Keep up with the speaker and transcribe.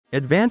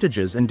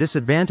Advantages and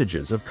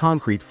disadvantages of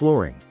concrete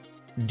flooring.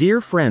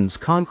 Dear friends,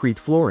 concrete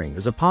flooring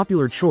is a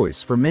popular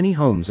choice for many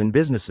homes and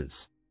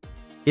businesses.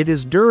 It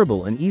is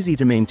durable and easy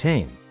to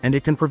maintain, and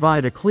it can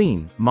provide a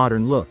clean,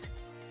 modern look.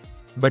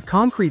 But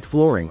concrete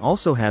flooring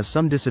also has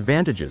some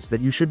disadvantages that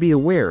you should be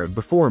aware of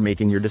before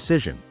making your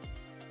decision.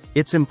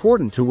 It's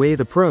important to weigh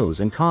the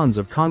pros and cons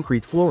of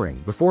concrete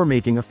flooring before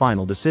making a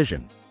final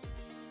decision.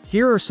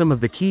 Here are some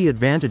of the key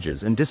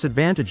advantages and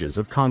disadvantages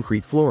of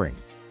concrete flooring.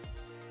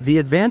 The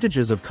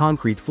advantages of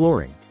concrete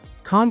flooring.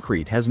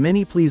 Concrete has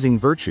many pleasing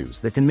virtues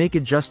that can make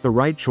it just the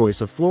right choice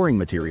of flooring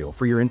material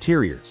for your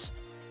interiors.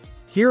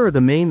 Here are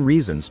the main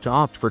reasons to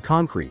opt for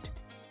concrete.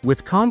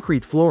 With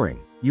concrete flooring,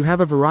 you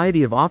have a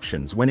variety of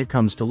options when it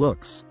comes to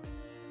looks.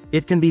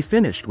 It can be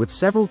finished with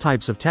several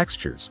types of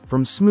textures,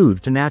 from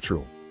smooth to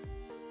natural.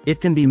 It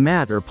can be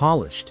matte or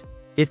polished.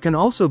 It can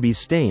also be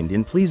stained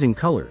in pleasing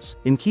colors,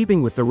 in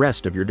keeping with the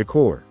rest of your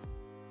decor.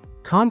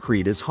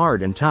 Concrete is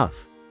hard and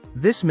tough.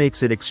 This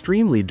makes it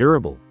extremely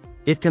durable.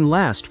 It can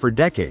last for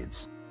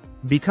decades.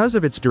 Because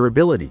of its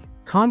durability,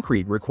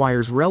 concrete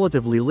requires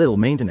relatively little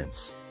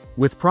maintenance.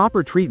 With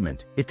proper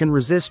treatment, it can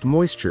resist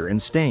moisture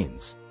and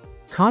stains.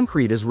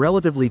 Concrete is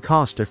relatively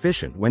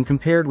cost-efficient when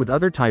compared with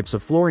other types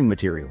of flooring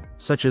material,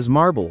 such as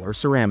marble or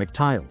ceramic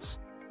tiles.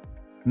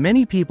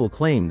 Many people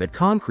claim that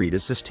concrete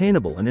is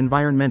sustainable and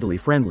environmentally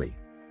friendly.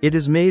 It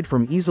is made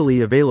from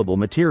easily available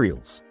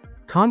materials.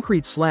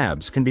 Concrete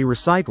slabs can be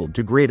recycled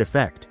to great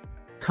effect.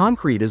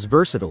 Concrete is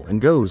versatile and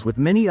goes with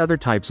many other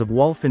types of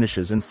wall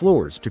finishes and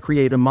floors to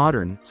create a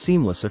modern,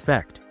 seamless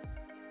effect.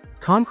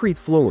 Concrete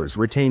floors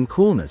retain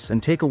coolness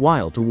and take a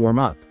while to warm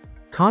up.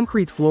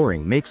 Concrete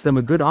flooring makes them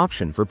a good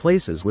option for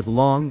places with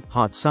long,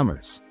 hot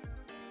summers.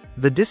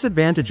 The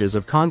disadvantages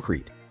of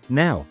concrete.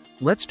 Now,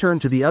 let's turn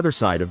to the other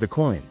side of the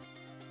coin.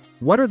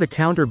 What are the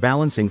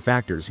counterbalancing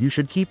factors you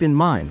should keep in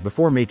mind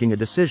before making a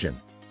decision?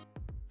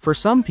 For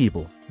some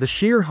people, the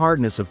sheer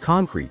hardness of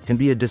concrete can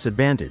be a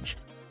disadvantage.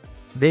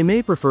 They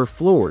may prefer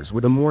floors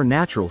with a more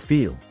natural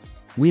feel.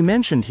 We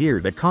mentioned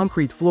here that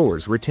concrete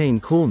floors retain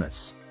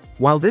coolness.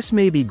 While this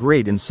may be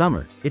great in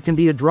summer, it can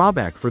be a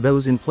drawback for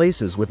those in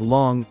places with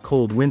long,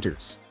 cold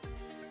winters.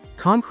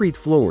 Concrete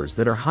floors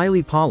that are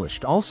highly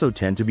polished also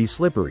tend to be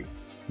slippery.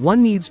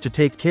 One needs to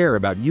take care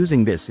about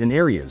using this in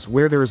areas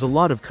where there is a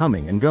lot of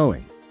coming and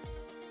going.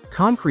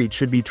 Concrete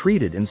should be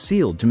treated and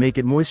sealed to make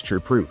it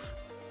moisture-proof.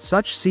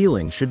 Such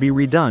sealing should be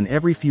redone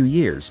every few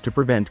years to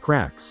prevent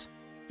cracks.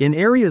 In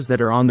areas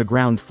that are on the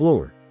ground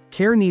floor,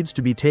 care needs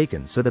to be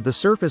taken so that the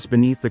surface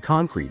beneath the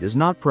concrete is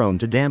not prone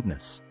to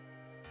dampness.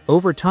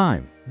 Over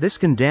time, this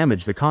can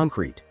damage the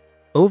concrete.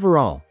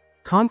 Overall,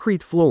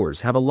 concrete floors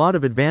have a lot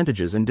of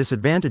advantages and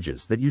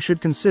disadvantages that you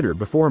should consider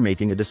before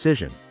making a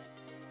decision.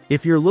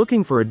 If you're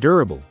looking for a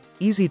durable,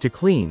 easy to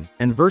clean,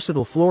 and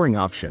versatile flooring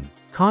option,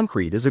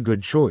 concrete is a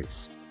good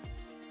choice.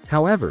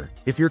 However,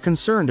 if you're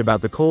concerned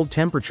about the cold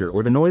temperature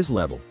or the noise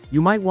level,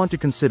 you might want to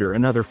consider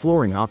another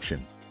flooring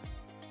option.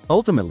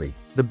 Ultimately,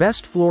 the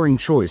best flooring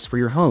choice for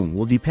your home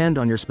will depend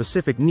on your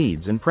specific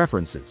needs and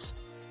preferences.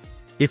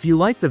 If you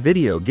like the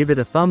video, give it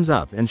a thumbs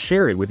up and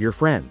share it with your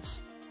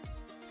friends.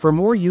 For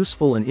more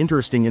useful and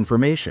interesting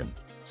information,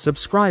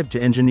 subscribe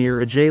to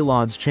Engineer Ajay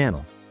Lod's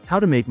channel, How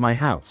to Make My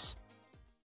House.